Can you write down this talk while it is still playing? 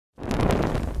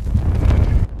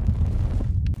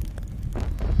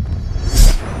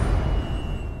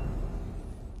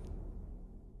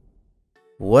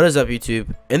What is up,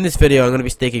 YouTube? In this video I'm going to be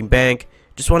staking bank.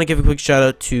 Just want to give a quick shout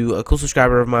out to a cool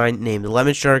subscriber of mine named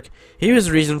Lemon Shark. He was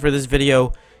the reason for this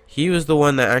video. He was the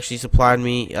one that actually supplied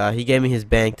me. He gave me his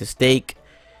bank to stake.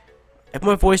 If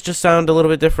my voice just sounded a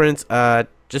little bit different,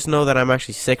 just know that I'm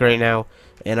actually sick right now,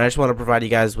 and I just want to provide you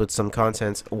guys with some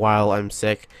content while I'm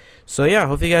sick. So yeah,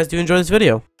 hope you guys do enjoy this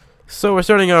video. So we're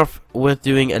starting off with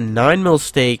doing a 9 mil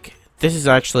stake. This is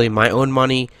actually my own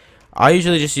money. I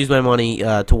usually just use my money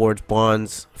towards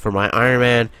bonds for my Iron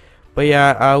Man, but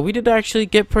yeah, we did actually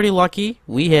get pretty lucky.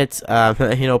 We hit,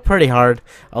 pretty hard.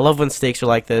 I love when stakes are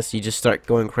like this. You just start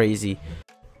going crazy.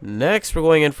 Next, we're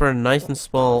going in for a nice and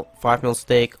small 5 mil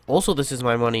stake. Also, this is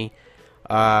my money.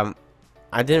 I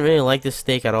didn't really like this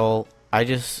stake at all. I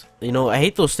just, I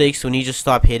hate those stakes when you just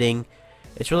stop hitting.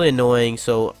 It's really annoying.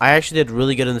 So I actually did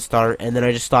really good in the start, and then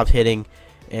I just stopped hitting,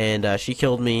 and she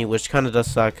killed me, which kind of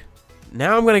does suck.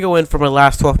 Now I'm going to go in for my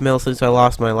last 12 mil since I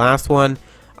lost my last one.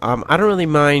 I don't really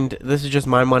mind. This is just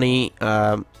my money.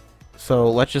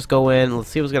 So let's just go in. Let's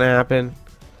see what's going to happen.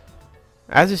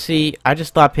 As you see, I just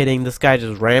stopped hitting. This guy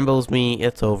just rambles me.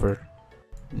 It's over.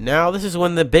 Now this is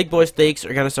when the big boy stakes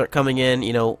are going to start coming in.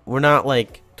 We're not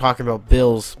like talking about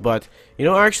bills, but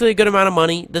actually a good amount of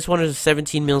money. This one is a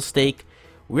 17 mil stake.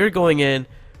 We're going in.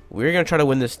 We're going to try to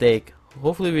win this stake.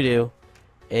 Hopefully we do.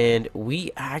 And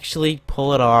we actually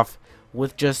pull it off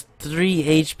with just 3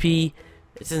 HP.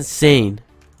 It's insane.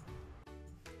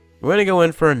 We're going to go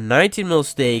in for a 19 mil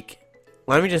stake.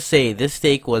 Let me just say, this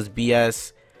stake was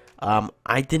BS.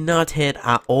 I did not hit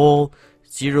at all.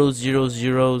 0 0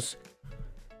 zeros.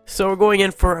 So we're going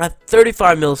in for a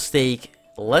 35 mil stake.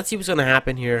 Let's see what's going to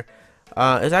happen here.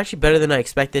 It's actually better than I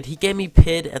expected. He gave me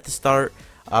PID at the start.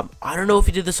 I don't know if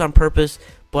he did this on purpose,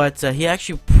 but he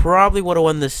actually probably would have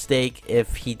won this stake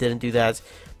if he didn't do that.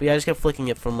 But yeah, I just kept flicking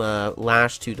it from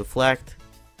lash to deflect,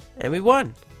 and we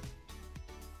won.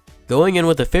 Going in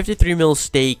with a 53 mil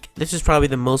stake. This is probably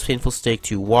the most painful stake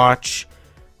to watch.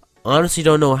 Honestly,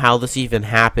 don't know how this even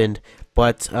happened,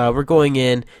 but we're going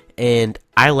in, and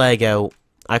I lag out.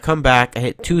 I come back, I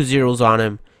hit 2 zeros on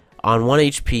him on 1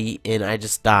 HP, and I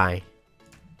just die.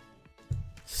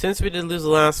 Since we did lose the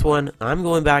last one, I'm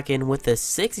going back in with a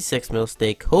 66 mil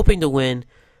stake, hoping to win,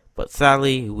 but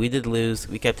sadly, we did lose.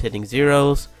 We kept hitting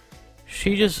zeros.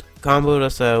 She just comboed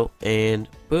us out, and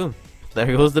boom, there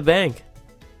goes the bank.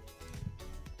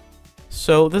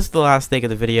 So this is the last stake of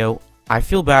the video. I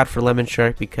feel bad for Lemon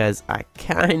Shark because I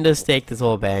kinda staked this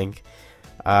whole bank.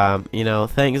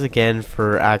 Thanks again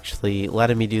for actually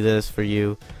letting me do this for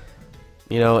you.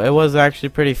 It was actually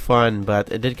pretty fun,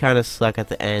 but it did kind of suck at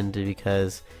the end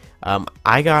because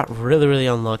I got really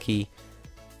unlucky.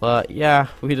 But yeah,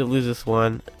 we did lose this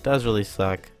one. It does really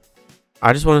suck.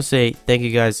 I just want to say thank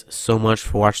you guys so much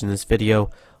for watching this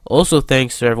video. Also,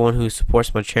 thanks to everyone who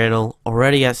supports my channel.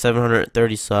 Already at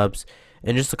 730 subs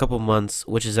in just a couple months,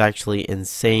 which is actually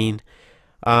insane.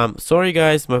 Sorry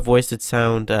guys, my voice did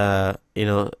sound a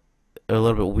little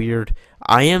bit weird.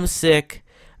 I am sick.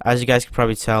 As you guys can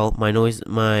probably tell, my nose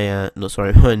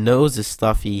is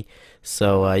stuffy,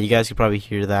 so you guys can probably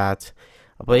hear that.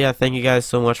 But yeah, thank you guys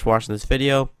so much for watching this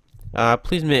video.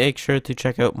 Please make sure to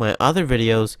check out my other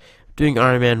videos doing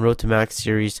Iron Man Road to Max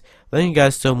series. Thank you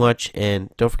guys so much, and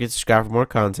don't forget to subscribe for more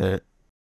content.